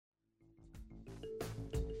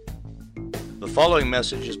The following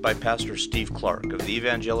message is by Pastor Steve Clark of the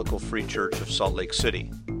Evangelical Free Church of Salt Lake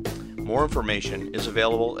City. More information is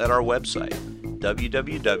available at our website,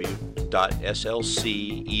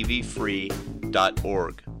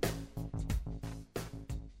 www.slcevfree.org.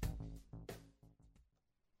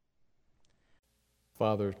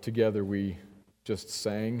 Father, together we just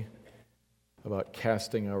sang about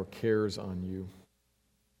casting our cares on you.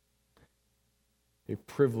 A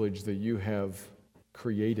privilege that you have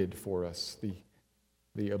created for us,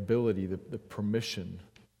 the ability, the permission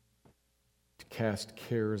to cast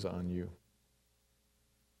cares on you,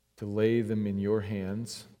 to lay them in your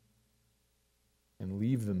hands and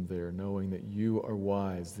leave them there, knowing that you are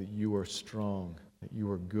wise, that you are strong, that you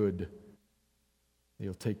are good, that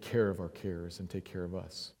you'll take care of our cares and take care of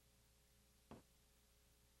us.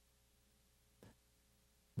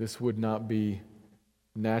 This would not be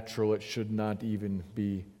natural. It should not even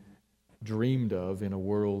be dreamed of in a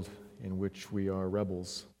world in which we are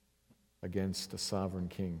rebels against a sovereign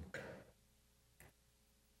king.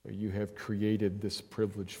 But you have created this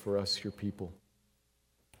privilege for us, your people.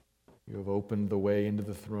 You have opened the way into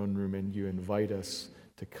the throne room, and you invite us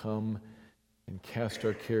to come and cast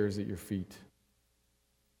our cares at your feet,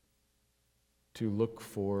 to look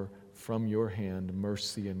for, from your hand,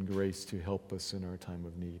 mercy and grace to help us in our time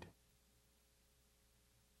of need.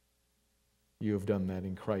 You have done that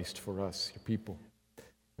in Christ for us, your people,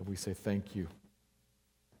 and we say thank you.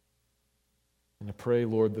 And I pray,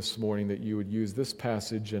 Lord, this morning that you would use this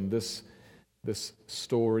passage and this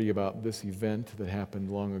story about this event that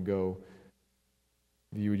happened long ago,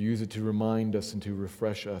 that you would use it to remind us and to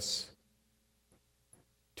refresh us,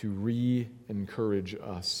 to re-encourage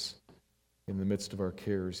us in the midst of our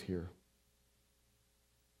cares here.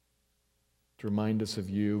 To remind us of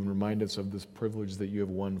you and remind us of this privilege that you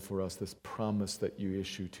have won for us, this promise that you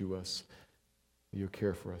issue to us, that you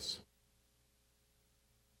care for us.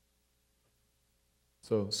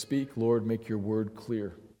 So speak, Lord, make your word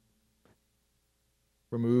clear.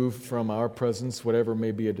 Remove from our presence whatever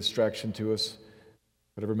may be a distraction to us,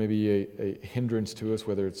 whatever may be a hindrance to us,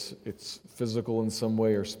 whether it's physical in some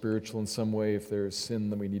way or spiritual in some way. If there is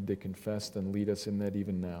sin that we need to confess, then lead us in that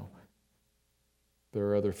even now. If there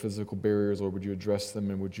are other physical barriers, Lord, would you address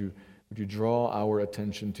them, and would you draw our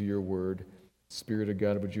attention to your word? Spirit of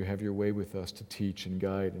God, would you have your way with us to teach and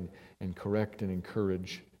guide and correct and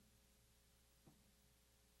encourage?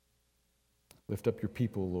 Lift up your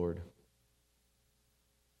people, Lord.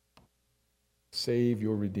 Save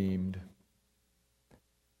your redeemed.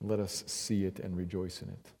 Let us see it and rejoice in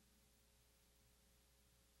it.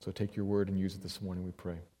 So take your word and use it this morning, we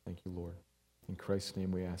pray. Thank you, Lord. In Christ's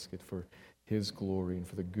name we ask it, for his glory and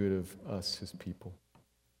for the good of us, his people.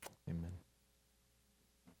 Amen.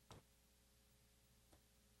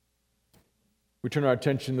 We turn our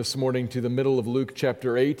attention this morning to the middle of Luke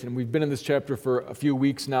chapter 8, and we've been in this chapter for a few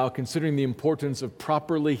weeks now, considering the importance of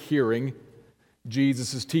properly hearing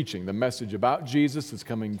Jesus' teaching, the message about Jesus that's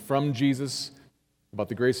coming from Jesus, about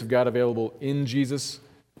the grace of God available in Jesus.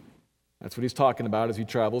 That's what he's talking about as he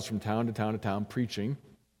travels from town to town to town preaching.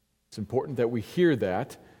 It's important that we hear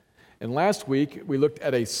that. And last week, we looked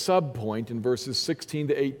at a sub-point in verses 16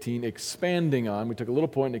 to 18, expanding on, we took a little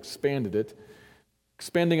point and expanded it,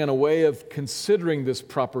 expanding on a way of considering this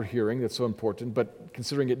proper hearing that's so important, but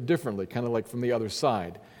considering it differently, kind of like from the other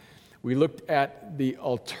side. We looked at the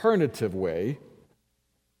alternative way,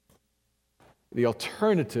 the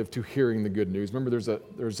alternative to hearing the good news. Remember,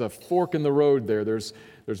 there's a fork in the road there. There's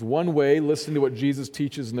one way, listen to what Jesus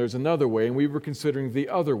teaches, and there's another way, and we were considering the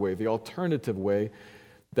other way, the alternative way,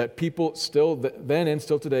 that people still then and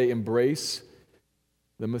still today embrace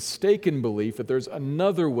the mistaken belief that there's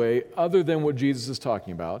another way other than what Jesus is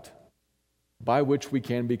talking about by which we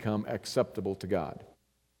can become acceptable to God.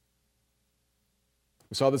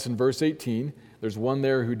 We saw this in verse 18. There's one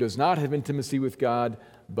there who does not have intimacy with God,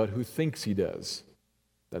 but who thinks he does.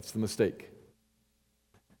 That's the mistake.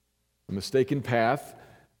 The mistaken path.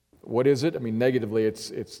 What is it? I mean, negatively,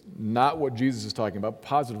 it's not what Jesus is talking about.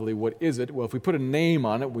 Positively, what is it? Well, if we put a name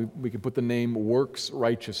on it, we can put the name works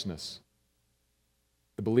righteousness.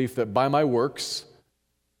 The belief that by my works,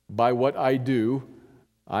 by what I do,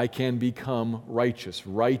 I can become righteous,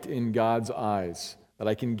 right in God's eyes, that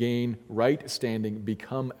I can gain right standing,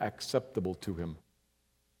 become acceptable to him.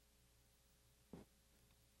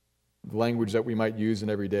 The language that we might use in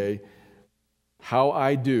every day, how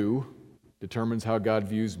I do determines how God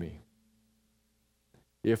views me.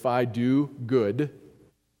 If I do good,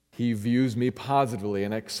 he views me positively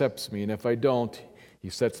and accepts me, and if I don't, he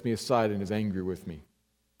sets me aside and is angry with me.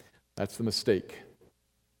 That's the mistake.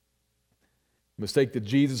 mistake that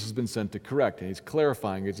Jesus has been sent to correct. And he's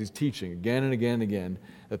clarifying as he's teaching again and again and again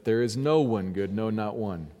that there is no one good, no, not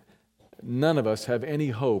one. None of us have any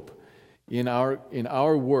hope in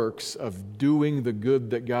our works of doing the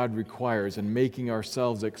good that God requires and making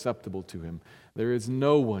ourselves acceptable to Him. There is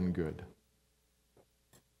no one good.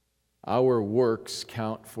 Our works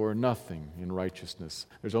count for nothing in righteousness.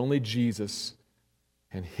 There's only Jesus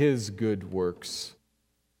and His good works,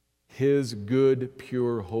 His good,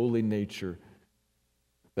 pure, holy nature,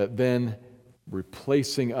 that then,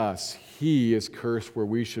 replacing us, He is cursed where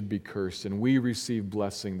we should be cursed, and we receive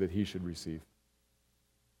blessing that He should receive.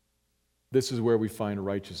 This is where we find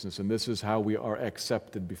righteousness, and this is how we are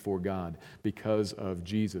accepted before God, because of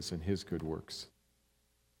Jesus and His good works.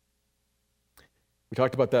 We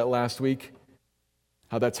talked about that last week,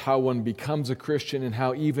 how that's how one becomes a Christian, and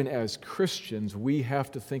how even as Christians, we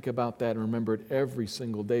have to think about that and remember it every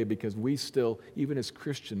single day, because we still, even as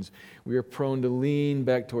Christians, we are prone to lean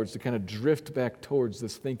back towards, to kind of drift back towards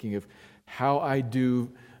this thinking of how I do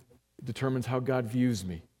determines how God views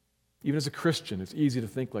me. Even as a Christian, it's easy to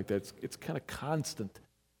think like that. It's kind of constant.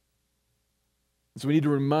 So we need to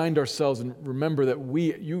remind ourselves and remember that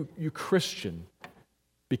you Christian,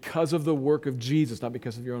 because of the work of Jesus, not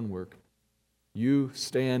because of your own work, you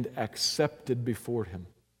stand accepted before Him,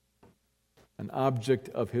 an object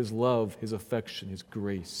of His love, His affection, His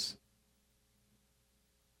grace.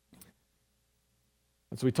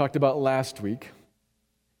 That's what we talked about last week.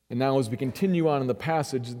 And now as we continue on in the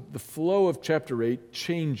passage, the flow of chapter 8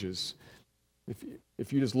 changes.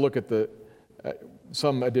 If you just look at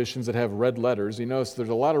some editions that have red letters, you notice there's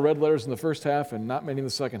a lot of red letters in the first half and not many in the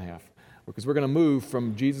second half. Because we're going to move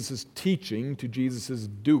from Jesus' teaching to Jesus'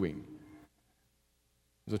 doing.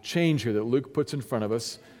 There's a change here that Luke puts in front of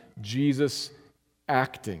us. Jesus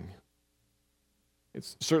acting.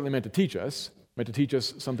 It's certainly meant to teach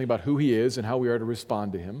us something about who He is and how we are to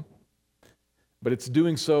respond to Him. But it's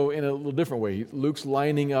doing so in a little different way. Luke's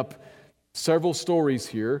lining up several stories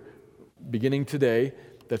here, beginning today,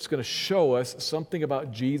 that's going to show us something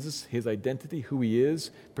about Jesus, His identity, who He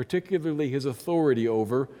is, particularly His authority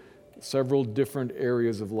over several different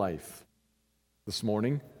areas of life. This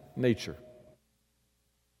morning, nature.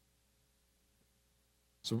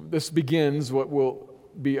 So this begins what will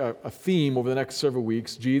be a theme over the next several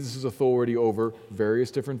weeks, Jesus' authority over various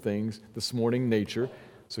different things. This morning, nature.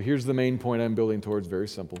 So here's the main point I'm building towards, very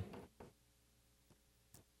simple.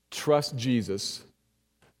 Trust Jesus,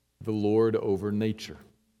 the Lord over nature.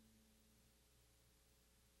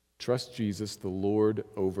 Trust Jesus, the Lord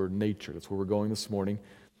over nature. That's where we're going this morning.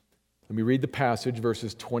 Let me read the passage,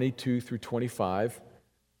 verses 22 through 25,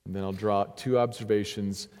 and then I'll draw out two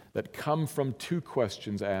observations that come from two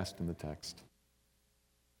questions asked in the text.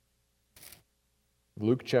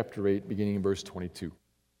 Luke chapter 8, beginning in verse 22.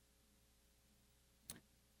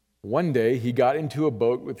 One day he got into a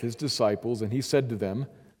boat with his disciples, and he said to them,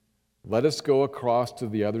 "Let us go across to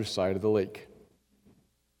the other side of the lake."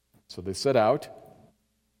 So they set out,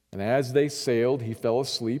 and as they sailed, he fell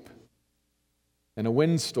asleep, and a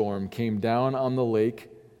windstorm came down on the lake,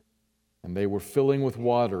 and they were filling with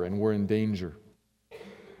water and were in danger.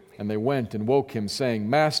 And they went and woke him, saying,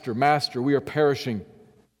 "Master, Master, we are perishing."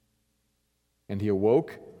 And he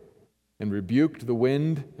awoke and rebuked the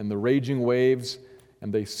wind and the raging waves,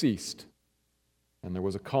 and they ceased, and there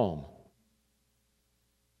was a calm.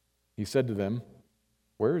 He said to them,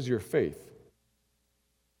 "Where is your faith?"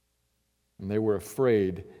 And they were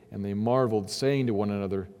afraid, and they marveled, saying to one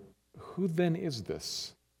another, "Who then is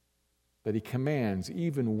this, that he commands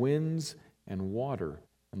even winds and water,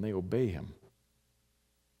 and they obey him?"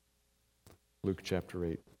 Luke chapter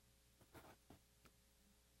 8.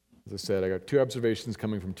 As I said, I got two observations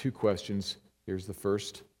coming from two questions. Here's the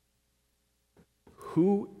first.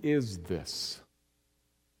 Who is this?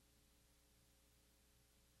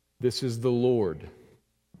 This is the Lord,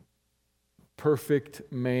 perfect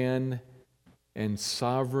man and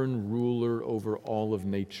sovereign ruler over all of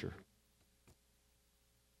nature.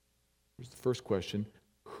 Here's the first question.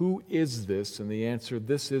 Who is this? And the answer,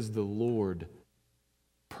 this is the Lord,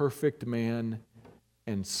 perfect man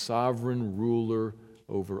and sovereign ruler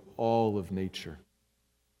over all of nature.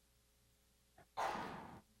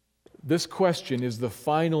 This question is the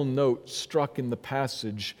final note struck in the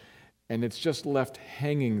passage, and it's just left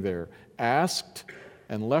hanging there, asked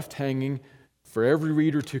and left hanging for every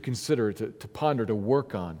reader to consider, to ponder, to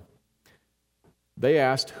work on. They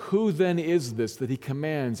asked, "Who then is this that he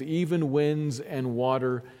commands even winds and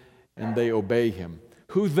water, and they obey him?"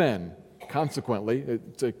 Who then? Consequently,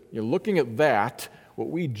 you're looking at that, what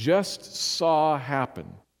we just saw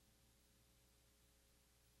happen.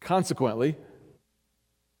 Consequently,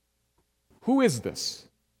 Who is this?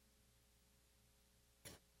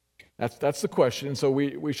 That's the question. And so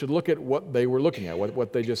we should look at what they were looking at,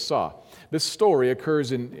 what they just saw. This story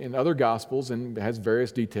occurs in other Gospels and has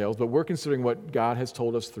various details, but we're considering what God has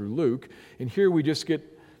told us through Luke. And here we just get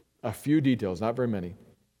a few details, not very many.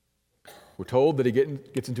 We're told that he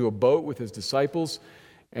gets into a boat with his disciples,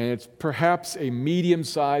 and it's perhaps a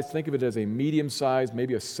medium-sized, think of it as a medium-sized,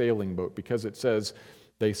 maybe a sailing boat, because it says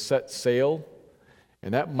they set sail.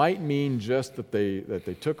 And that might mean just that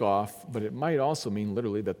they took off, but it might also mean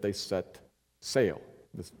literally that they set sail.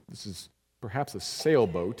 This is perhaps a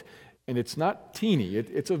sailboat, and it's not teeny.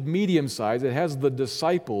 It's of medium size. It has the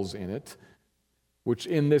disciples in it, which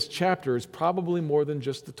in this chapter is probably more than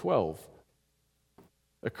just the 12.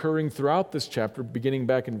 Occurring throughout this chapter, beginning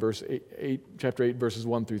back in chapter 8, verses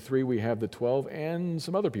 1 through 3, we have the 12 and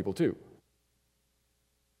some other people too.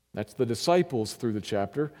 That's the disciples through the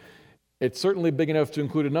chapter. It's certainly big enough to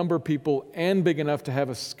include a number of people and big enough to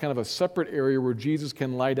have a kind of a separate area where Jesus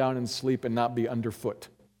can lie down and sleep and not be underfoot.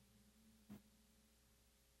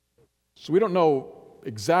 So we don't know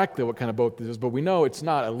exactly what kind of boat this is, but we know it's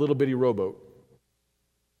not a little bitty rowboat,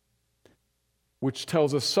 which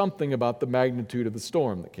tells us something about the magnitude of the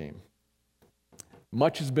storm that came.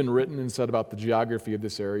 Much has been written and said about the geography of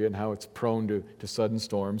this area and how it's prone to sudden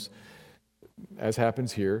storms, as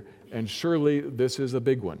happens here, and surely this is a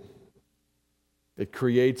big one. It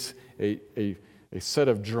creates a set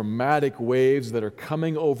of dramatic waves that are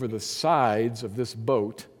coming over the sides of this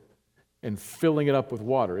boat and filling it up with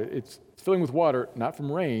water. It's filling with water not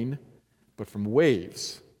from rain, but from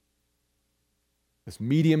waves. This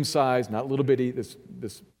medium-sized, not little bitty, this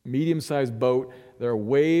medium-sized boat, there are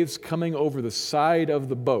waves coming over the side of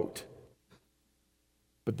the boat.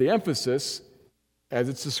 But the emphasis, as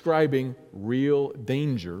it's describing real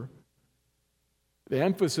danger, the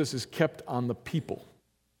emphasis is kept on the people.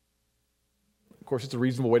 Of course, it's a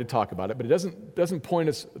reasonable way to talk about it, but it doesn't point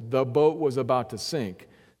us the boat was about to sink.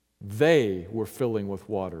 They were filling with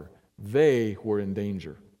water. They were in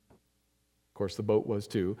danger. Of course, the boat was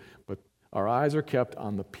too, but our eyes are kept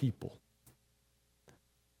on the people.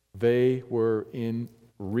 They were in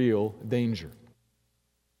real danger.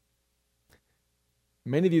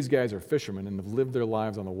 Many of these guys are fishermen and have lived their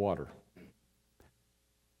lives on the water.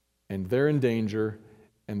 And they're in danger,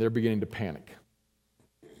 and they're beginning to panic.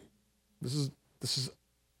 This is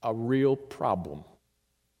a real problem.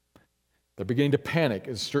 They're beginning to panic.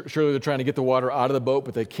 Surely they're trying to get the water out of the boat,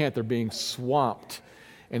 but they can't. They're being swamped.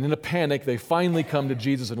 And in a panic, they finally come to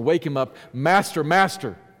Jesus and wake him up. Master,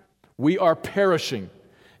 Master, we are perishing.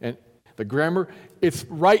 And the grammar, it's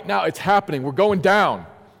right now, it's happening. We're going down.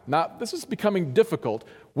 Now, this is becoming difficult.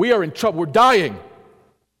 We are in trouble. We're dying.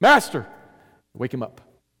 Master, wake him up.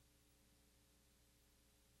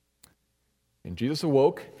 And Jesus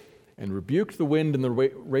awoke and rebuked the wind and the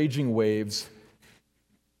raging waves.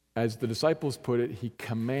 As the disciples put it, he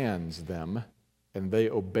commands them, and they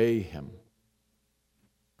obey him.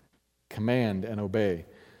 Command and obey.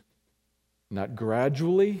 Not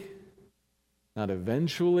gradually, not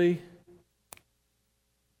eventually,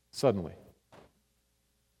 suddenly.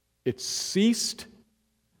 It ceased,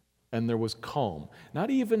 and there was calm.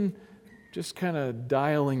 Not even just kind of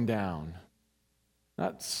dialing down.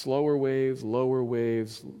 Not slower waves, lower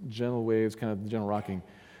waves, gentle waves, kind of gentle rocking.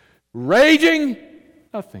 Raging,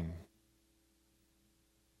 nothing.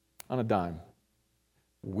 On a dime.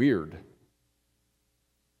 Weird.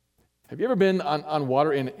 Have you ever been on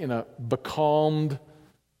water in a becalmed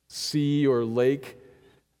sea or lake?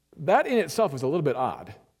 That in itself is a little bit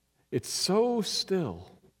odd. It's so still.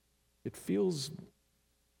 It feels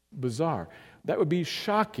bizarre. That would be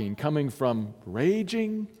shocking, coming from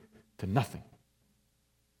raging to nothing.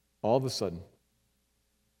 All of a sudden.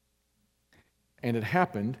 And it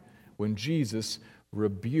happened when Jesus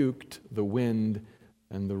rebuked the wind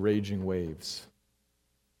and the raging waves.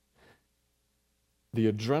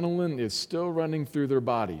 The adrenaline is still running through their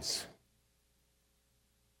bodies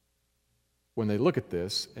when they look at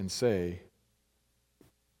this and say,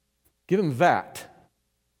 given that,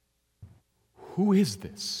 who is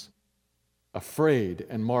this? Afraid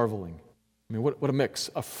and marveling. I mean, what a mix.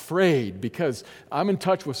 Afraid, because I'm in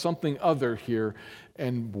touch with something other here,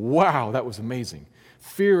 and wow, that was amazing.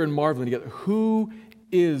 Fear and marveling together. Who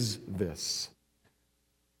is this?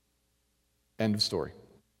 End of story.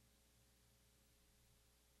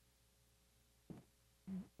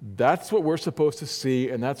 That's what we're supposed to see,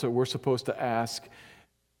 and that's what we're supposed to ask,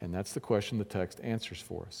 and that's the question the text answers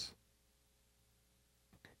for us.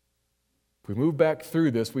 If we move back through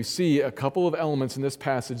this, we see a couple of elements in this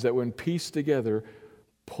passage that, when pieced together,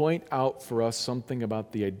 point out for us something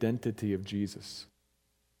about the identity of Jesus.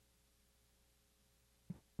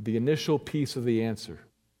 the initial piece of the answer.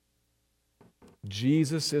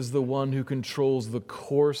 Jesus is the one who controls the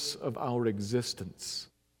course of our existence,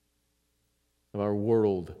 of our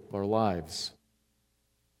world, of our lives.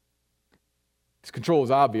 His control is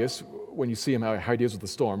obvious when you see him, how he deals with the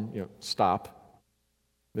storm. Stop.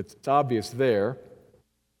 It's obvious there,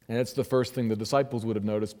 and it's the first thing the disciples would have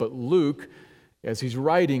noticed. But Luke, as he's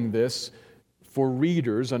writing this for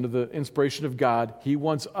readers under the inspiration of God, he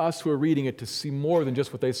wants us who are reading it to see more than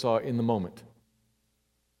just what they saw in the moment.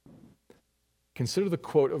 Consider the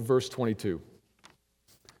quote of verse 22.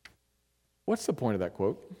 What's the point of that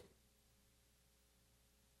quote?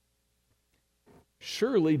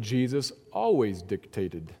 Surely Jesus always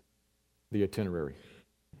dictated the itinerary.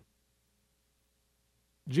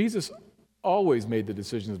 Jesus always made the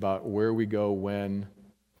decisions about where we go, when,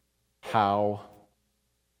 how.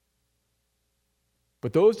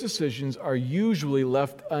 But those decisions are usually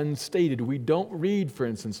left unstated. We don't read, for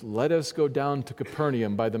instance, let us go down to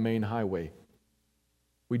Capernaum by the main highway.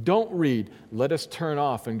 We don't read, let us turn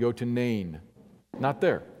off and go to Nain. Not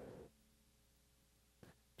there.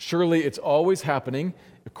 Surely it's always happening.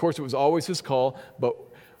 Of course, it was always his call,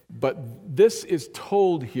 but this is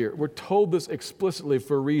told here. We're told this explicitly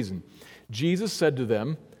for a reason. Jesus said to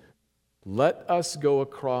them, let us go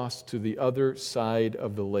across to the other side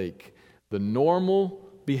of the lake. The normal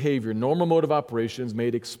behavior, normal mode of operation is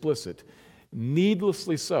made explicit,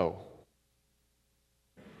 needlessly so,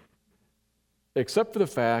 except for the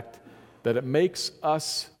fact that it makes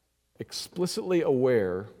us explicitly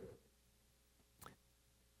aware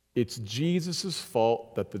it's Jesus'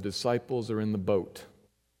 fault that the disciples are in the boat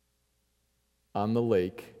on the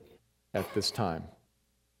lake at this time.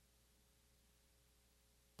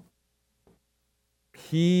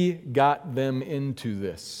 He got them into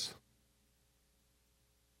this.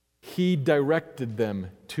 He directed them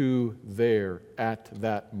to there at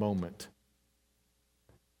that moment.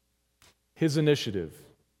 His initiative.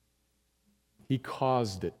 He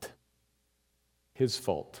caused it. His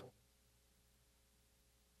fault.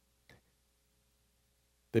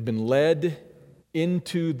 They've been led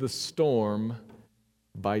into the storm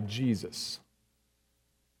by Jesus.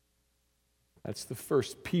 That's the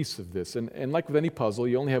first piece of this. And like with any puzzle,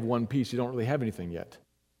 you only have one piece. You don't really have anything yet.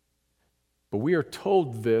 But we are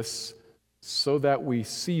told this so that we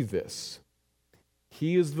see this.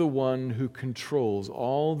 He is the one who controls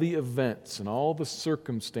all the events and all the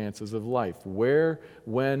circumstances of life, where,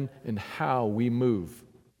 when, and how we move.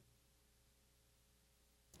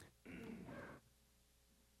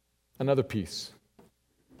 Another piece.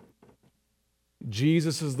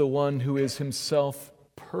 Jesus is the one who is himself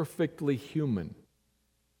perfectly human.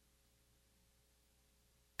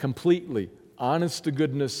 Completely, honest to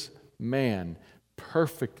goodness man,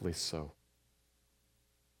 perfectly so.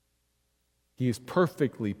 He is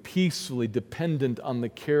perfectly, peacefully dependent on the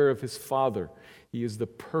care of his Father. He is the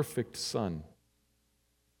perfect Son.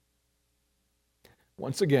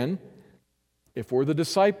 Once again, if we're the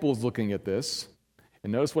disciples looking at this,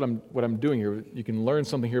 and notice what I'm doing here. You can learn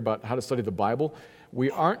something here about how to study the Bible. We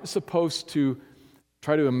aren't supposed to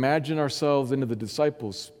try to imagine ourselves into the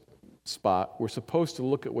disciples' spot. We're supposed to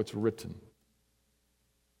look at what's written.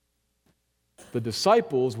 The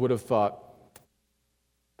disciples would have thought,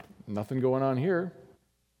 nothing going on here.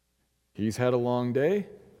 He's had a long day.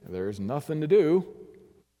 There's nothing to do.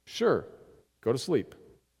 Sure, go to sleep.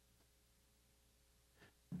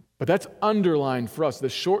 But that's underlined for us. The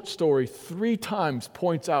short story 3 times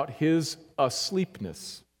points out his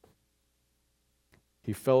asleepness.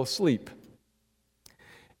 He fell asleep.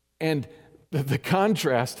 And the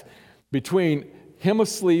contrast between him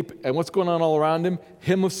asleep and what's going on all around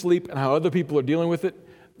him asleep and how other people are dealing with it,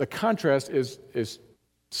 the contrast is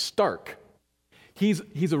stark.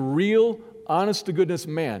 He's a real, honest-to-goodness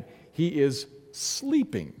man. He is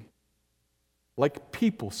sleeping like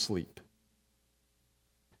people sleep.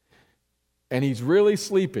 And he's really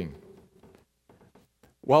sleeping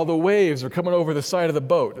while the waves are coming over the side of the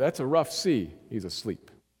boat. That's a rough sea. He's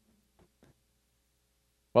asleep.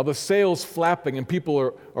 While the sail's flapping and people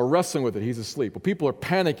are wrestling with it, he's asleep. While people are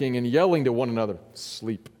panicking and yelling to one another,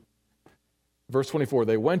 sleep. Verse 24,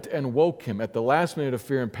 they went and woke him at the last minute of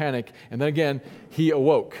fear and panic, and then again, he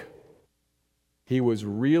awoke. He was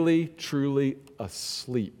really, truly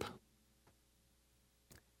asleep.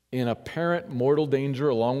 In apparent mortal danger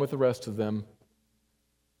along with the rest of them,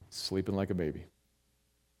 sleeping like a baby.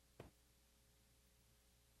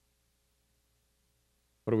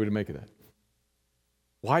 What are we to make of that?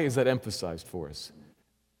 Why is that emphasized for us?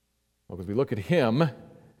 Well, because we look at him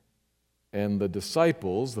and the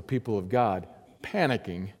disciples, the people of God,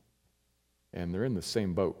 panicking, and they're in the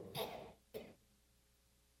same boat.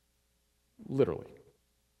 literally.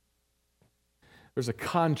 There's a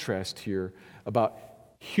contrast here about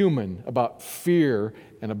human, about fear,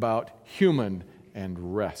 and about human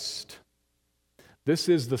and rest. This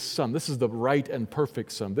is the Son. This is the right and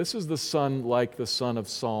perfect Son. This is the Son like the Son of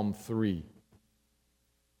Psalm 3.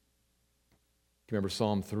 Remember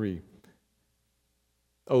Psalm 3.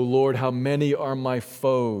 O Lord, how many are my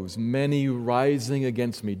foes, many rising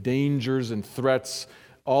against me, dangers and threats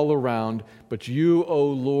all around. But you, O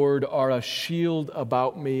Lord, are a shield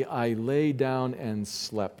about me. I lay down and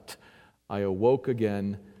slept. I awoke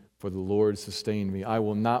again, for the Lord sustained me. I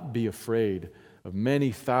will not be afraid of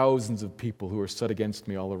many thousands of people who are set against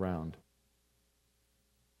me all around.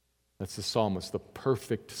 That's the psalmist, the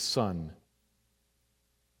perfect Son.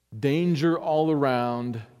 Danger all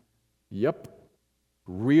around. Yep,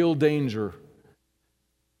 real danger.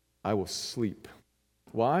 I will sleep.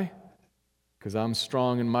 Why? Because I'm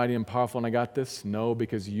strong and mighty and powerful and I got this? No,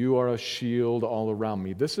 because you are a shield all around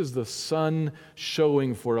me. This is the Son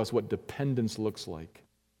showing for us what dependence looks like.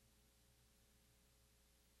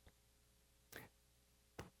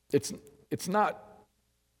 It's not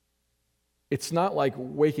like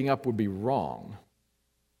waking up would be wrong.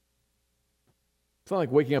 It's not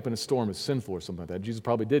like waking up in a storm is sinful or something like that. Jesus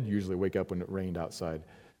probably did usually wake up when it rained outside.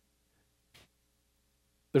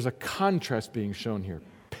 There's a contrast being shown here.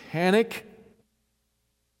 Panic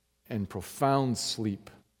and profound sleep,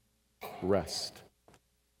 rest.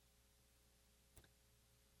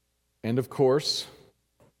 And of course,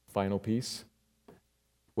 final piece,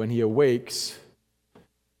 when he awakes,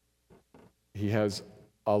 he has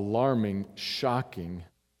alarming, shocking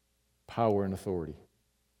power and authority.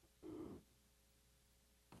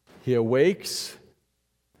 He awakes,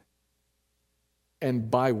 and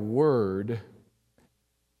by word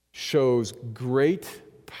shows great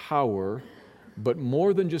power, but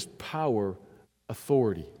more than just power,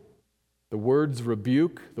 authority. The words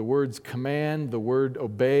rebuke, the words command, the word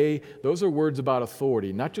obey, those are words about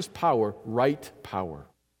authority, not just power, right power.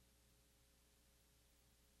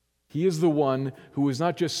 He is the one who is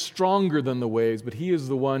not just stronger than the waves, but he is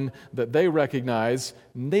the one that they recognize,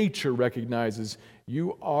 nature recognizes,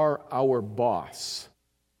 you are our boss.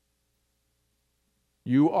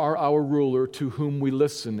 You are our ruler to whom we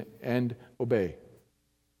listen and obey.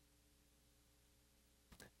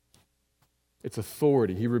 It's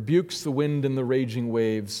authority. He rebukes the wind and the raging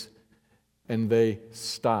waves, and they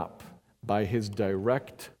stop by his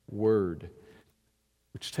direct word,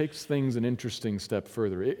 which takes things an interesting step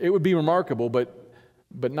further. It would be remarkable, but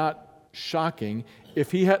not shocking,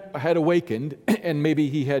 if he had awakened and maybe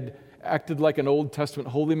he had acted like an Old Testament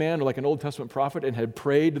holy man or like an Old Testament prophet and had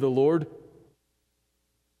prayed to the Lord,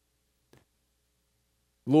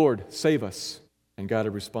 Lord, save us, and God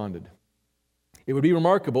had responded. It would be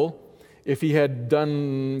remarkable if he had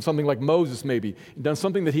done something like Moses maybe, done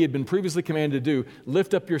something that he had been previously commanded to do,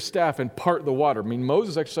 lift up your staff and part the water. I mean,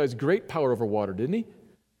 Moses exercised great power over water, didn't he?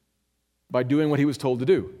 By doing what he was told to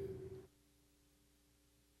do.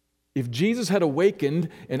 If Jesus had awakened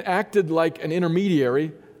and acted like an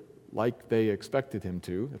intermediary, like they expected him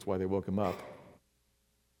to, that's why they woke him up,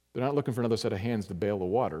 they're not looking for another set of hands to bail the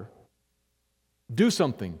water. Do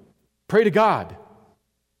something. Pray to God.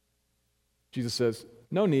 Jesus says,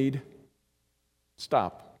 no need.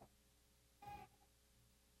 Stop.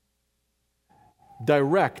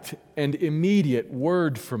 Direct and immediate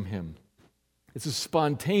word from him. It's a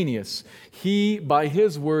spontaneous. He, by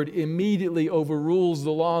his word, immediately overrules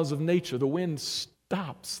the laws of nature. The wind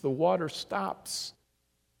stops. The water stops.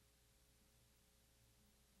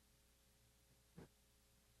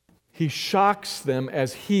 He shocks them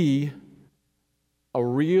as he, a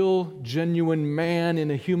real, genuine man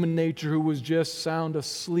in a human nature who was just sound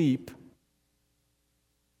asleep,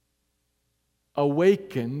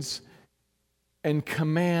 awakens and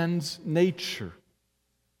commands nature,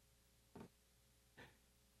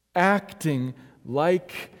 acting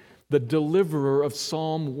like the deliverer of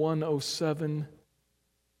Psalm 107,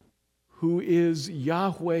 who is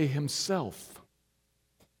Yahweh himself,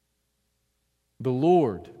 the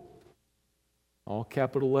Lord. All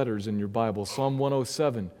capital letters in your Bible, Psalm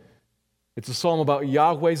 107. It's a psalm about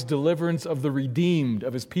Yahweh's deliverance of the redeemed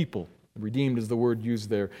of his people. Redeemed is the word used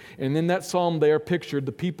there. And in that psalm they are pictured,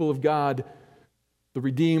 the people of God, the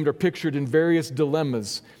redeemed, are pictured in various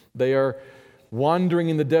dilemmas. They are wandering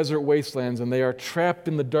in the desert wastelands, and they are trapped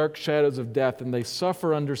in the dark shadows of death, and they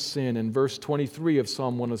suffer under sin. In verse 23 of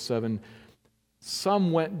Psalm 107,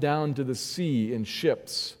 some went down to the sea in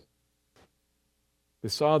ships. They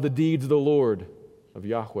saw the deeds of the Lord, of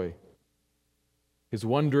Yahweh, his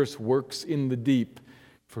wondrous works in the deep.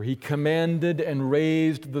 For he commanded and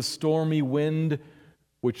raised the stormy wind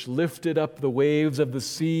which lifted up the waves of the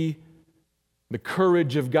sea. The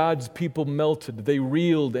courage of God's people melted. They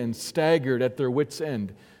reeled and staggered at their wits'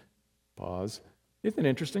 end. Pause. Isn't it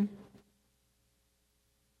interesting?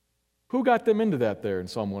 Who got them into that there in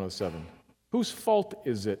Psalm 107? Whose fault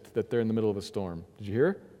is it that they're in the middle of a storm? Did you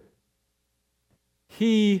hear?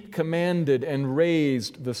 He commanded and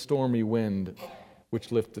raised the stormy wind,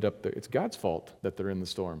 which lifted up It's God's fault that they're in the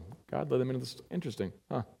storm. God led them into the storm. Interesting,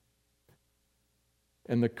 huh?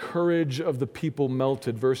 And the courage of the people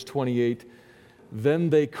melted. Verse 28, then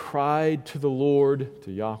they cried to the Lord,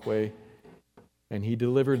 to Yahweh, and He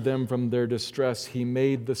delivered them from their distress. He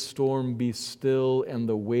made the storm be still, and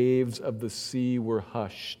the waves of the sea were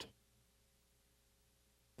hushed.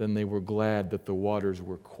 Then they were glad that the waters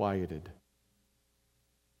were quieted.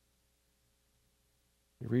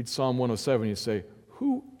 You read Psalm 107, you say,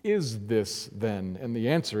 who is this then? And the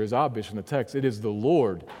answer is obvious from the text. It is the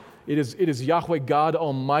Lord. It is Yahweh God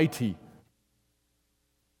Almighty.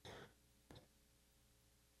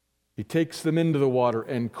 He takes them into the water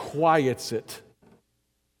and quiets it.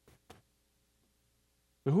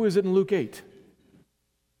 But who is it in Luke 8?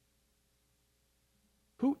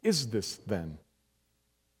 Who is this then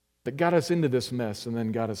that got us into this mess and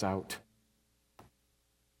then got us out?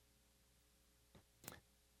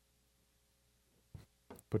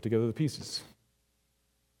 Put together the pieces.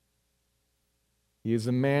 He is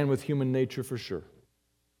a man with human nature for sure.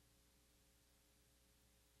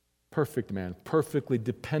 Perfect man, perfectly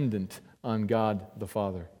dependent on God the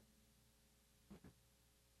Father.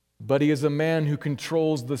 But he is a man who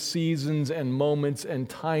controls the seasons and moments and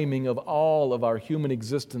timing of all of our human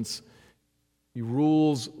existence. He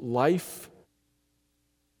rules life.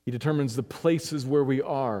 He determines the places where we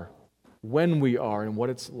are, when we are, and what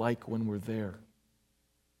it's like when we're there.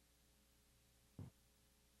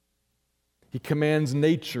 He commands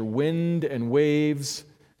nature, wind and waves,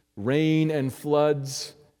 rain and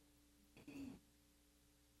floods.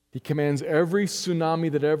 He commands every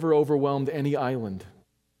tsunami that ever overwhelmed any island.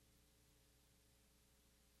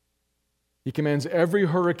 He commands every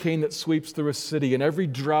hurricane that sweeps through a city and every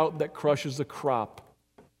drought that crushes a crop.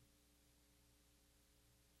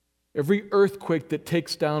 Every earthquake that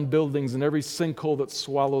takes down buildings and every sinkhole that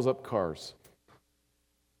swallows up cars.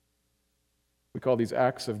 We call these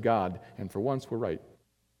acts of God, and for once we're right.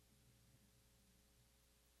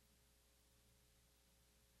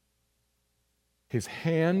 His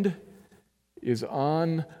hand is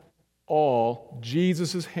on all,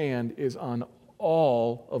 Jesus' hand is on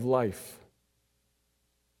all of life.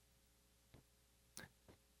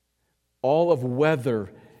 All of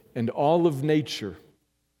weather and all of nature.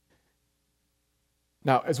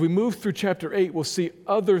 Now, as we move through chapter 8, we'll see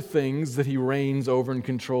other things that he reigns over and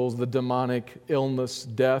controls, the demonic, illness,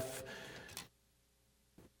 death.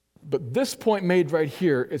 But this point made right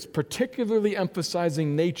here is particularly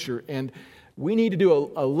emphasizing nature, and we need to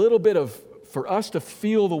do a little bit of, for us to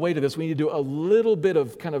feel the weight of this, we need to do a little bit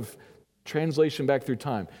of kind of translation back through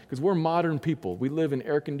time. Because we're modern people. We live in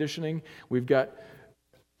air conditioning. We've got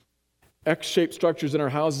X-shaped structures in our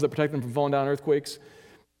houses that protect them from falling down earthquakes.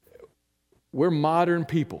 We're modern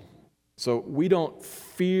people, so we don't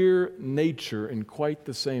fear nature in quite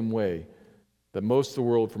the same way that most of the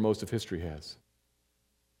world for most of history has.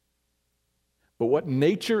 But what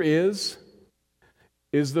nature is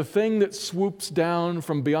the thing that swoops down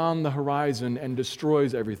from beyond the horizon and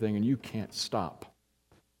destroys everything, and you can't stop.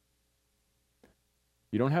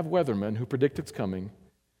 You don't have weathermen who predict it's coming.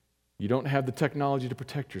 You don't have the technology to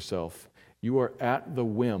protect yourself. You are at the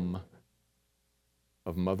whim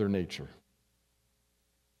of Mother Nature.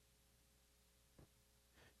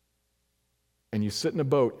 And you sit in a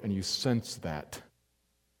boat and you sense that.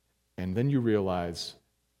 And then you realize,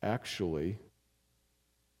 actually,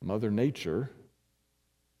 Mother Nature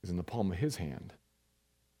is in the palm of His hand.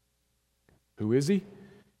 Who is He?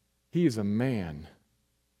 He is a man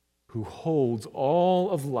who holds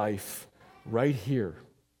all of life right here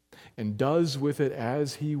and does with it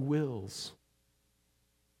as He wills.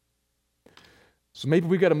 So maybe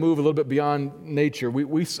we've got to move a little bit beyond nature.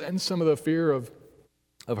 We sense some of the fear of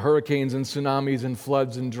hurricanes and tsunamis and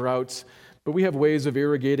floods and droughts, but we have ways of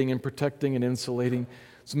irrigating and protecting and insulating.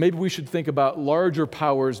 So maybe we should think about larger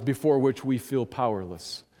powers before which we feel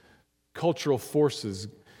powerless. Cultural forces,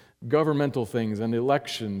 governmental things, and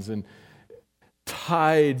elections, and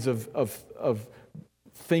tides of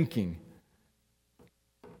thinking.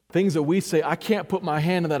 Things that we say, I can't put my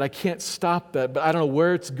hand on that, I can't stop that, but I don't know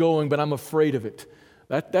where it's going, but I'm afraid of it.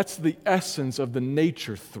 That's the essence of the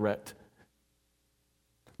nature threat.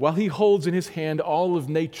 While He holds in His hand all of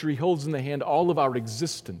nature, He holds in the hand all of our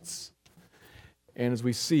existence. And as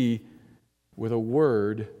we see, with a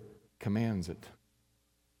word, commands it.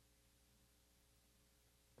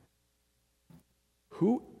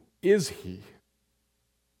 Who is he?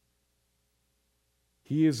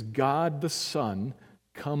 He is God the Son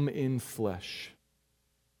come in flesh.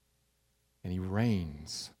 And he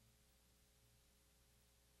reigns.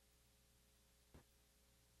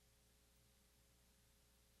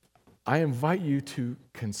 I invite you to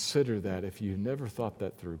consider that if you've never thought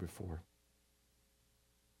that through before.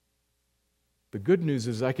 The good news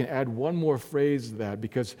is I can add one more phrase to that,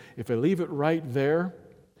 because if I leave it right there,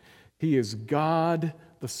 he is God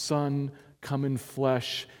the Son come in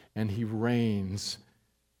flesh and he reigns.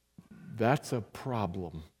 That's a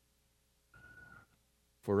problem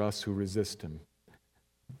for us who resist him.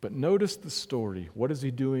 But notice the story. What is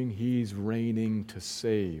he doing? He's reigning to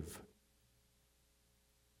save.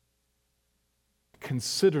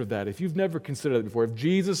 Consider that. If you've never considered that before, if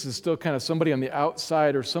Jesus is still kind of somebody on the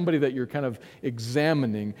outside or somebody that you're kind of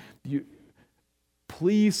examining,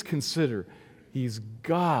 please consider he's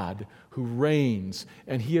God who reigns,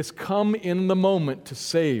 and he has come in the moment to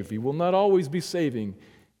save. He will not always be saving.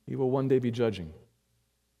 He will one day be judging.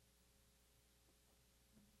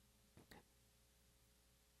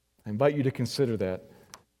 I invite you to consider that.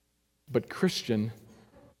 But Christian,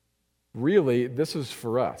 really, this is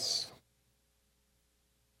for us.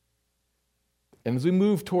 And as we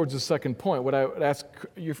move towards the second point, what I would ask,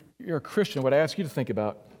 you're a Christian, what I ask you to think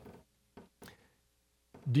about,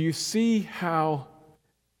 do you see how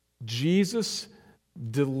Jesus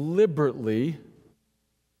deliberately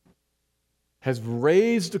has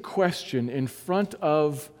raised a question in front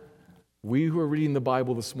of we who are reading the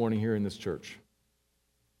Bible this morning here in this church?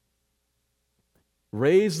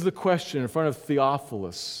 Raised the question in front of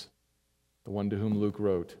Theophilus, the one to whom Luke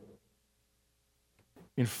wrote.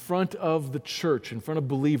 In front of the church, in front of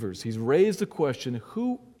believers, he's raised the question,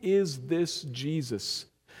 who is this Jesus?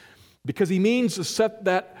 Because he means to set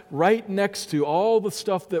that right next to all the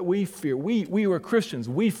stuff that we fear. We who are Christians,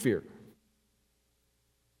 we fear.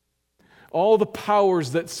 All the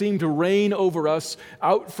powers that seem to reign over us,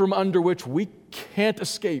 out from under which we can't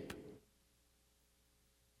escape.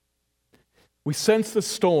 We sense the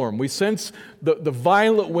storm. We sense the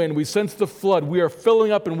violent wind. We sense the flood. We are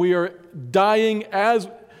filling up and we are dying as...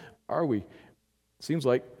 Are we? Seems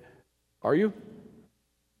like. Are you?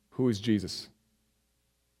 Who is Jesus?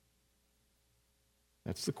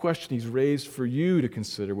 That's the question he's raised for you to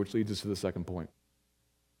consider, which leads us to the second point.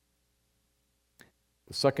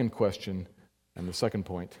 The second question and the second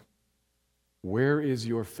point. Where is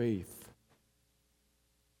your faith?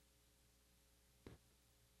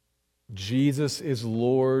 Jesus is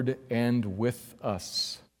Lord and with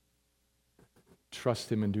us.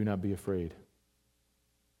 Trust him and do not be afraid.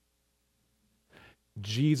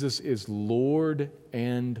 Jesus is Lord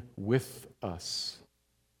and with us.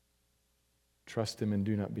 Trust him and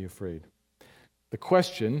do not be afraid. The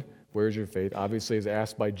question, where is your faith, obviously is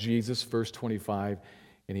asked by Jesus, verse 25,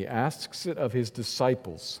 and he asks it of his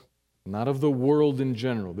disciples, not of the world in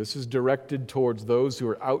general. This is directed towards those who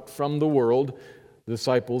are out from the world.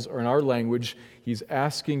 Disciples, or in our language, he's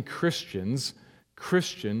asking Christians,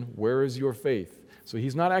 Christian, where is your faith? So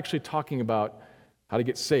he's not actually talking about how to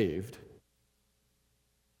get saved.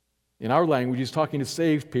 In our language, he's talking to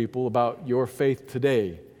saved people about your faith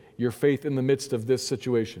today, your faith in the midst of this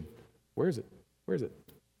situation. Where is it? Where is it?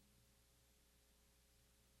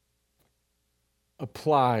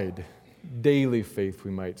 Applied, daily faith,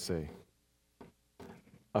 we might say.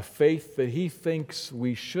 A faith that he thinks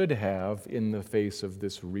we should have in the face of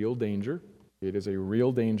this real danger. It is a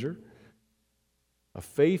real danger. A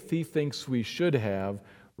faith he thinks we should have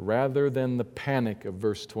rather than the panic of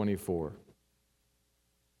verse 24.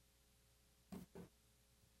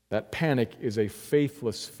 That panic is a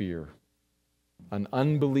faithless fear, an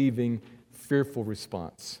unbelieving, fearful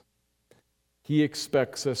response. He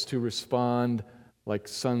expects us to respond like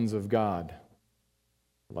sons of God,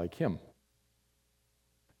 like him.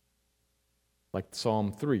 Like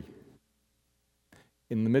Psalm 3.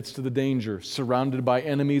 In the midst of the danger, surrounded by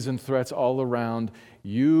enemies and threats all around,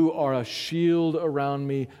 you are a shield around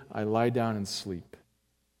me. I lie down and sleep.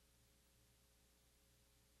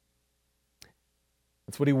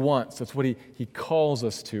 That's what he wants. That's what he calls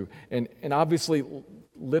us to. And obviously,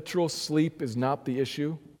 literal sleep is not the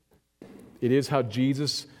issue. It is how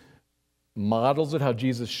Jesus models it, how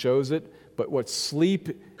Jesus shows it. But what's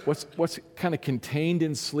kind of contained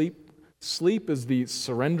in sleep? Sleep is the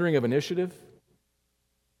surrendering of initiative.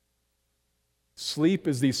 Sleep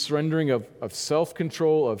is the surrendering of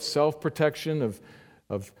self-control, of self-protection,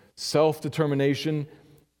 of self-determination.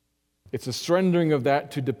 It's a surrendering of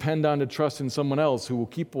that to depend on, to trust in someone else who will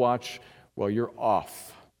keep watch well, you're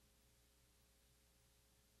off.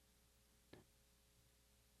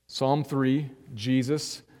 Psalm 3,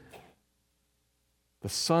 Jesus, the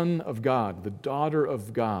Son of God, the daughter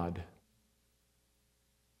of God,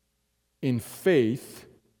 in faith,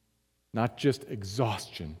 not just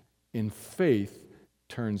exhaustion, in faith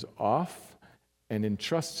turns off and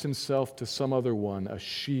entrusts himself to some other one, a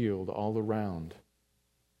shield all around.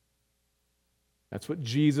 That's what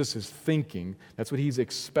Jesus is thinking. That's what he's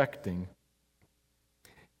expecting.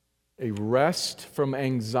 A rest from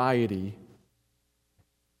anxiety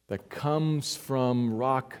that comes from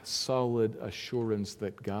rock-solid assurance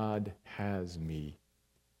that God has me.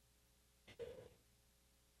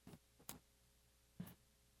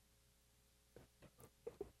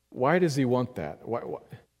 Why does he want that? Why?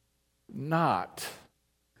 Not,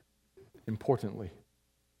 importantly,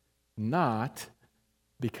 not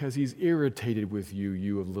because he's irritated with you,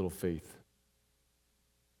 you of little faith.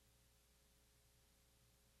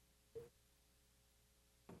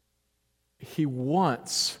 He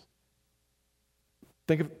wants,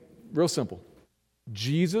 think of, real simple,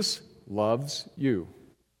 Jesus loves you.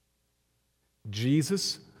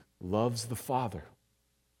 Jesus loves the Father.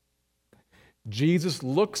 Jesus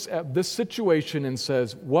looks at this situation and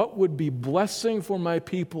says, what would be blessing for my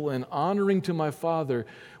people and honoring to my Father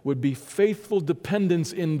would be faithful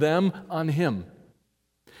dependence in them on Him,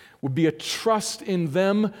 would be a trust in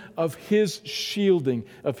them of His shielding,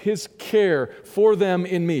 of His care for them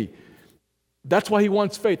in me. That's why He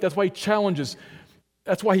wants faith. That's why He challenges.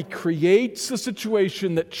 That's why He creates a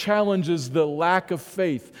situation that challenges the lack of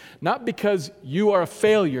faith. Not because you are a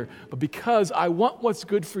failure, but because I want what's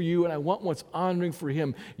good for you and I want what's honoring for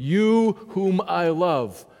Him. You whom I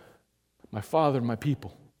love, my Father and my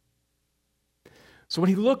people. So when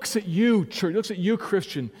He looks at you, church, looks at you,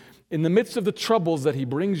 Christian, in the midst of the troubles that He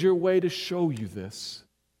brings your way to show you this,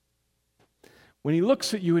 when He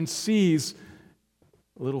looks at you and sees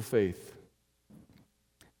little faith,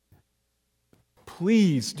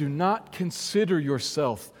 please do not consider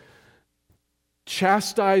yourself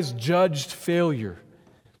chastised, judged failure,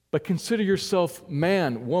 but consider yourself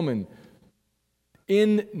man, woman,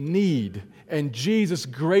 in need, and Jesus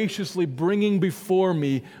graciously bringing before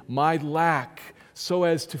me my lack so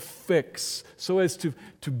as to fix, so as to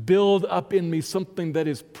build up in me something that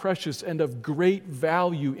is precious and of great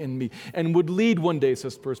value in me, and would lead one day,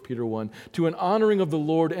 says 1 Peter 1, to an honoring of the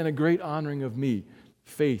Lord and a great honoring of me.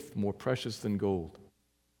 Faith more precious than gold.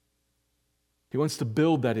 He wants to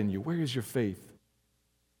build that in you. Where is your faith?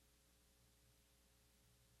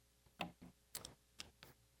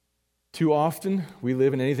 Too often we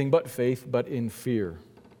live in anything but faith, but in fear.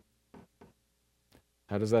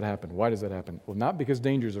 How does that happen? Why does that happen? Well, not because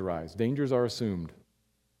dangers arise. Dangers are assumed.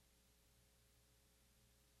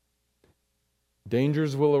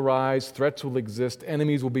 Dangers will arise, threats will exist,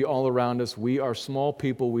 enemies will be all around us. We are small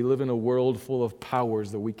people. We live in a world full of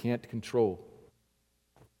powers that we can't control.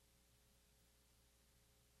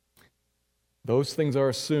 Those things are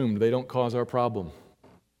assumed. They don't cause our problem.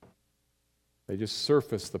 They just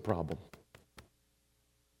surface the problem.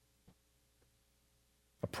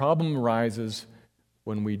 A problem arises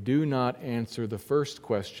when we do not answer the first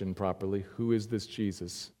question properly, who is this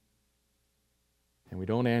Jesus? And we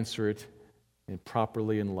don't answer it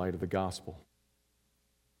properly in light of the gospel.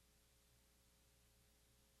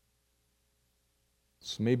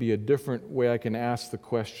 So maybe a different way I can ask the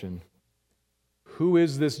question, who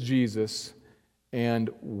is this Jesus and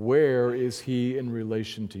where is He in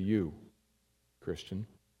relation to you, Christian?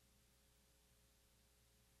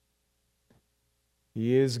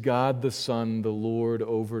 He is God the Son, the Lord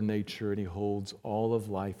over nature, and He holds all of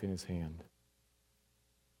life in His hand.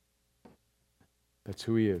 That's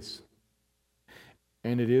who He is.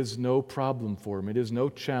 And it is no problem for Him. It is no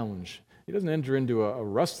challenge. He doesn't enter into a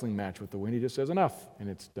wrestling match with the wind. He just says, enough, and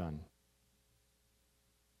it's done.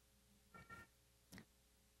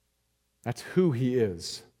 That's who He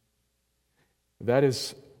is. That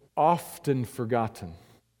is often forgotten.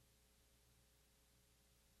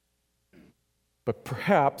 But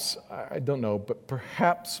perhaps, I don't know, but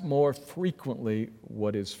perhaps more frequently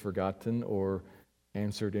what is forgotten or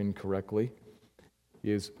answered incorrectly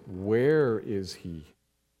is, where is He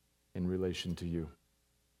in relation to you?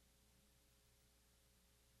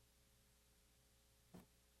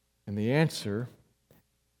 And the answer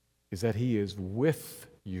is that He is with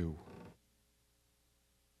you.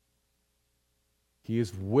 He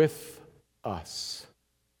is with us.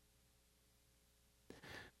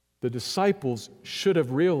 The disciples should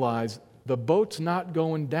have realized the boat's not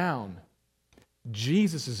going down.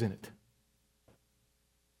 Jesus is in it.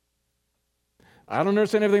 I don't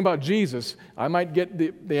understand everything about Jesus. I might get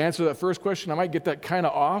the answer to that first question. I might get that kind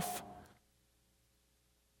of off.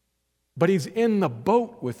 But He's in the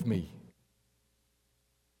boat with me.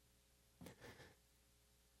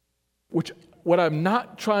 What I'm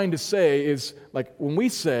not trying to say is, like, when we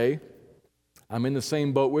say, I'm in the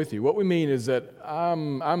same boat with you, what we mean is that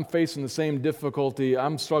I'm facing the same difficulty,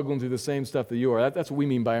 I'm struggling through the same stuff that you are. That's what we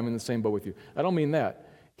mean by I'm in the same boat with you. I don't mean that.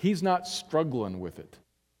 He's not struggling with it.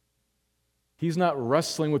 He's not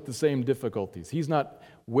wrestling with the same difficulties. He's not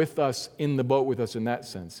with us, in the boat with us in that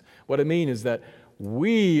sense. What I mean is that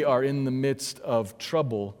we are in the midst of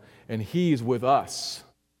trouble, and He's with us.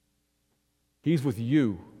 He's with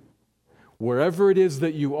you, wherever it is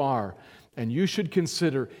that you are. And you should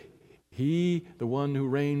consider He, the one who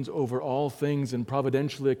reigns over all things and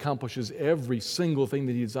providentially accomplishes every single thing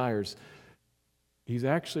that He desires, He's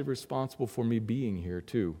actually responsible for me being here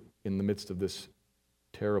too, in the midst of this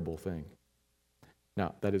terrible thing.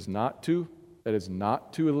 Now, that is not to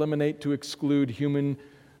eliminate, to exclude human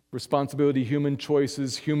responsibility, human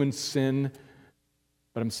choices, human sin.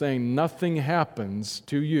 But I'm saying nothing happens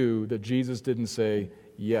to you that Jesus didn't say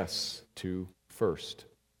yes to first.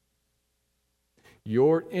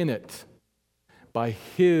 You're in it by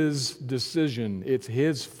His decision. It's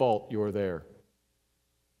His fault you're there.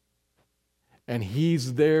 And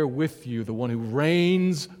He's there with you, the one who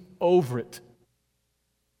reigns over it,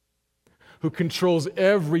 who controls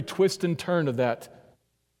every twist and turn of that.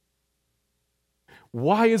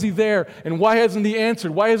 Why is He there? And why hasn't He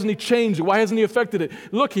answered? Why hasn't He changed it? Why hasn't He affected it?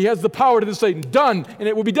 Look, He has the power to just say, done, and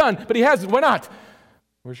it will be done. But He hasn't. Why not?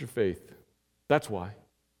 Where's your faith? That's why.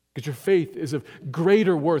 Because your faith is of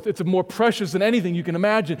greater worth. It's of more precious than anything you can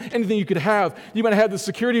imagine, anything you could have. You might have the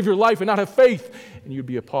security of your life and not have faith, and you'd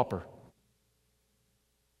be a pauper.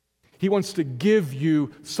 He wants to give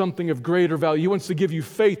you something of greater value. He wants to give you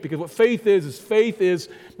faith, because what faith is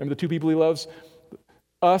remember the two people He loves?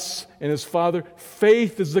 Us and His Father.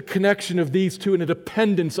 Faith is the connection of these two and a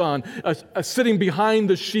dependence on, a sitting behind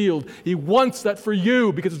the shield. He wants that for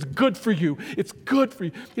you because it's good for you. It's good for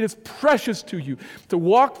you. It is precious to you to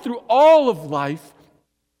walk through all of life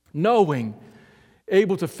knowing,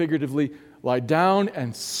 able to figuratively lie down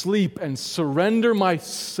and sleep and surrender my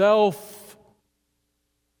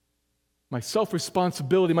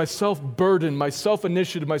self-responsibility, my self-burden, my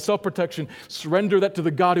self-initiative, my self-protection, surrender that to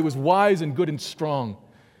the God who is wise and good and strong.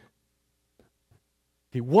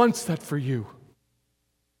 He wants that for you.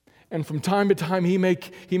 And from time to time, He may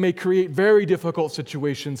create very difficult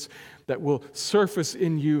situations that will surface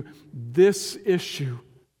in you this issue.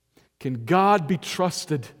 Can God be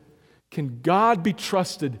trusted? Can God be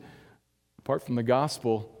trusted? Apart from the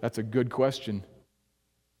gospel, that's a good question.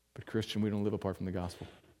 But Christian, we don't live apart from the gospel.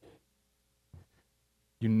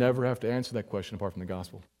 You never have to answer that question apart from the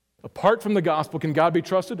gospel. Apart from the gospel, can God be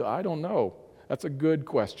trusted? I don't know. That's a good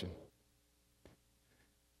question.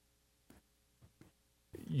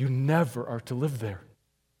 You never are to live there.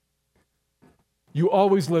 You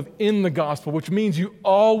always live in the gospel, which means you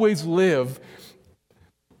always live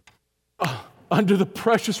under the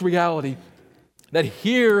precious reality that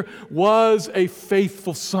here was a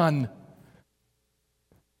faithful son,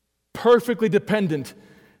 perfectly dependent,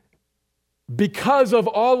 because of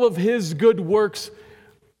all of his good works,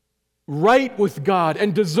 right with God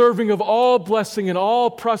and deserving of all blessing and all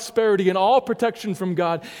prosperity and all protection from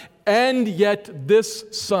God. And yet this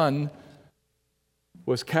son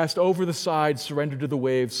was cast over the side, surrendered to the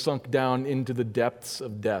waves, sunk down into the depths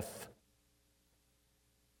of death,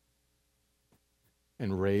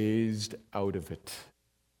 and raised out of it,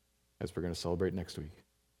 as we're going to celebrate next week.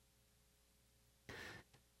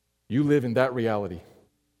 You live in that reality.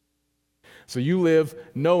 So you live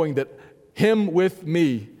knowing that Him with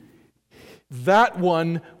me, that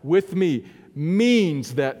one with me,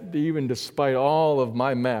 means that even despite all of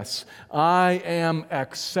my mess, I am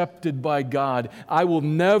accepted by God. I will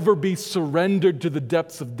never be surrendered to the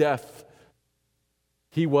depths of death.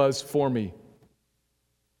 He was for me.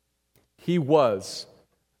 He was,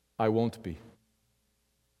 I won't be.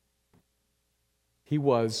 He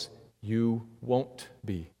was, you won't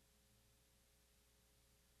be.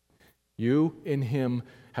 You in Him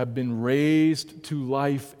have been raised to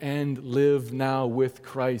life and live now with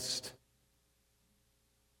Christ.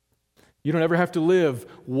 You don't ever have to live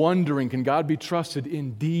wondering, can God be trusted?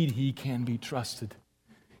 Indeed, He can be trusted.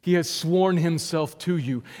 He has sworn Himself to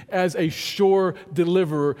you as a sure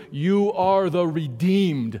deliverer. You are the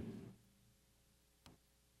redeemed.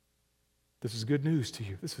 This is good news to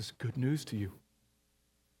you. This is good news to you.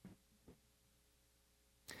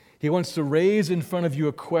 He wants to raise in front of you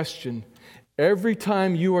a question. Every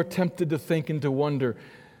time you are tempted to think and to wonder,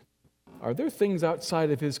 Are there things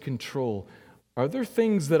outside of His control? Are there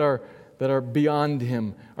things that are beyond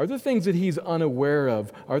Him? Are there things that He's unaware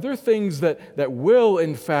of? Are there things that will,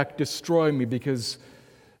 in fact, destroy me because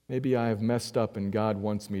maybe I have messed up and God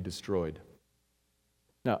wants me destroyed?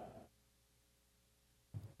 Now,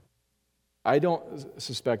 I don't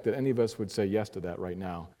suspect that any of us would say yes to that right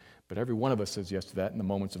now, but every one of us says yes to that in the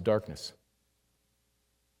moments of darkness.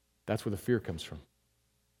 That's where the fear comes from.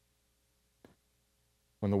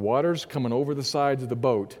 When the water's coming over the sides of the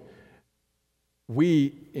boat,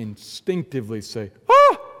 we instinctively say,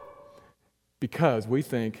 "Ah!" because we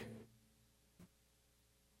think,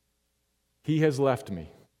 He has left me.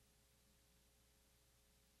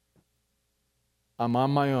 I'm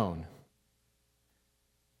on my own.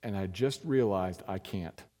 And I just realized I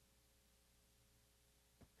can't.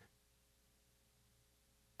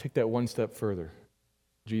 Take that one step further.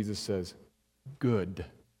 Jesus says, "Good.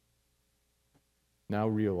 Now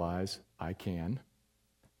realize I can,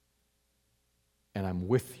 and I'm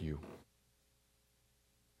with you."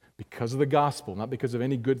 Because of the gospel, not because of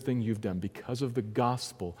any good thing you've done, because of the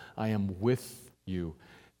gospel, I am with you,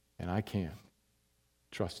 and I can.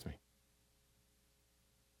 Trust me.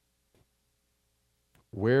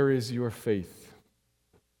 Where is your faith?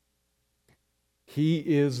 He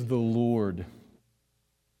is the Lord.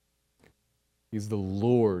 He is the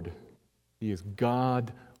Lord. He is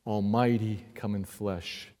God Almighty come in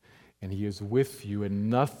flesh. And He is with you, and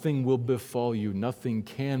nothing will befall you, nothing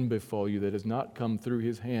can befall you that has not come through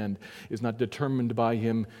His hand, is not determined by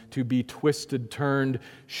Him to be twisted, turned,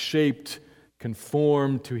 shaped,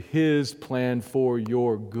 conformed to His plan for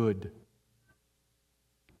your good.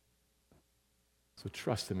 So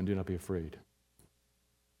trust Him and do not be afraid.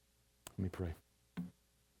 Let me pray.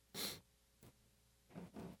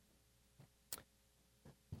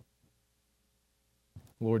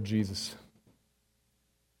 Lord Jesus,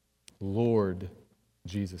 we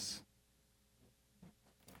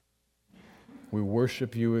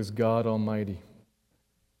worship You as God Almighty.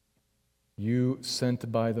 You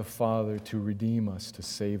sent by the Father to redeem us, to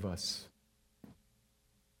save us.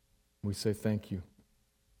 We say thank You.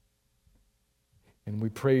 And we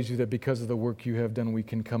praise You that because of the work You have done, we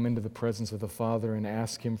can come into the presence of the Father and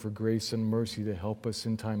ask Him for grace and mercy to help us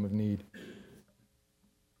in time of need.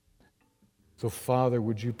 So, Father,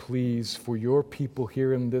 would You please, for Your people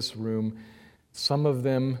here in this room, some of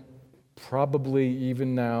them probably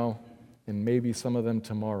even now, and maybe some of them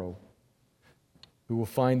tomorrow, who will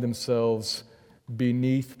find themselves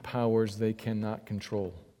beneath powers they cannot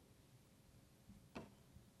control.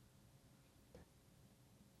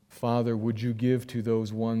 Father, would You give to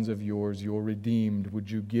those ones of Yours, Your redeemed,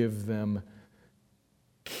 would You give them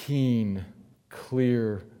keen,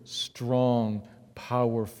 clear, strong,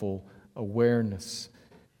 powerful awareness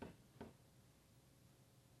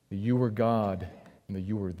that You are God and that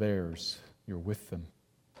You are theirs. You're with them.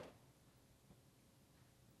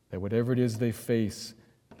 That whatever it is they face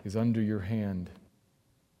is under Your hand.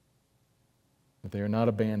 That they are not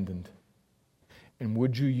abandoned. And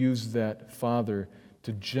would You use that, Father,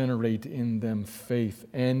 to generate in them faith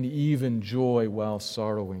and even joy while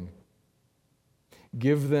sorrowing.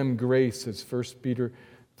 Give them grace, as 1 Peter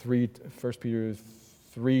 3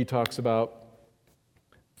 talks about,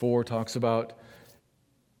 4 talks about,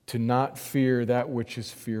 to not fear that which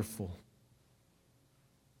is fearful.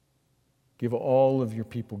 Give all of Your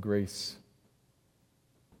people grace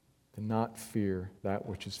to not fear that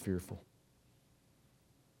which is fearful.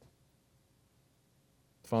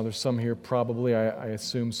 Father, some here probably, I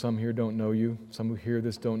assume some here don't know You. Some who hear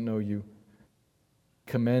this don't know You.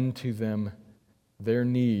 Commend to them their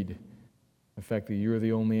need, the fact that You're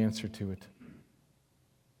the only answer to it.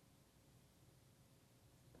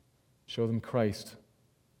 Show them Christ,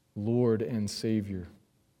 Lord and Savior,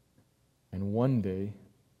 and one day,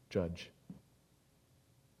 Judge.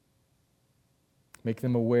 Make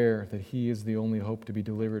them aware that He is the only hope to be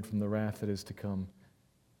delivered from the wrath that is to come.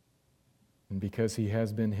 And because He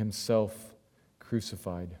has been Himself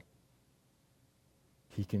crucified,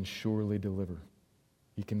 He can surely deliver.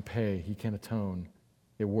 He can pay. He can atone.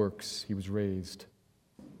 It works. He was raised.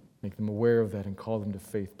 Make them aware of that and call them to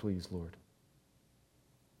faith, please, Lord.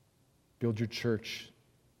 Build Your church.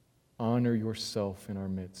 Honor Yourself in our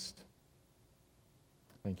midst.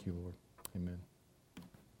 Thank You, Lord. Amen.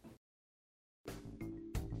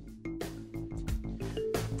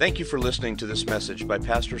 Thank you for listening to this message by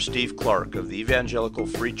Pastor Steve Clark of the Evangelical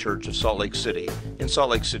Free Church of Salt Lake City in Salt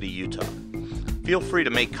Lake City, Utah. Feel free to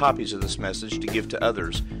make copies of this message to give to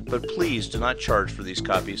others, but please do not charge for these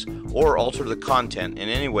copies or alter the content in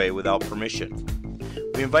any way without permission.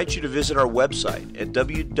 We We invite you to visit our website at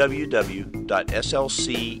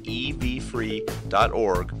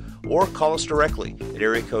www.slcevfree.org or call us directly at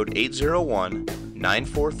area code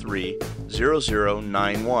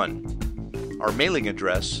 801-943-0091. Our mailing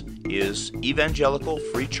address is Evangelical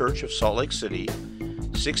Free Church of Salt Lake City,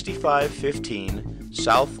 6515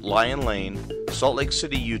 South Lion Lane, Salt Lake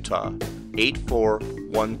City, Utah,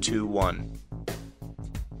 84121.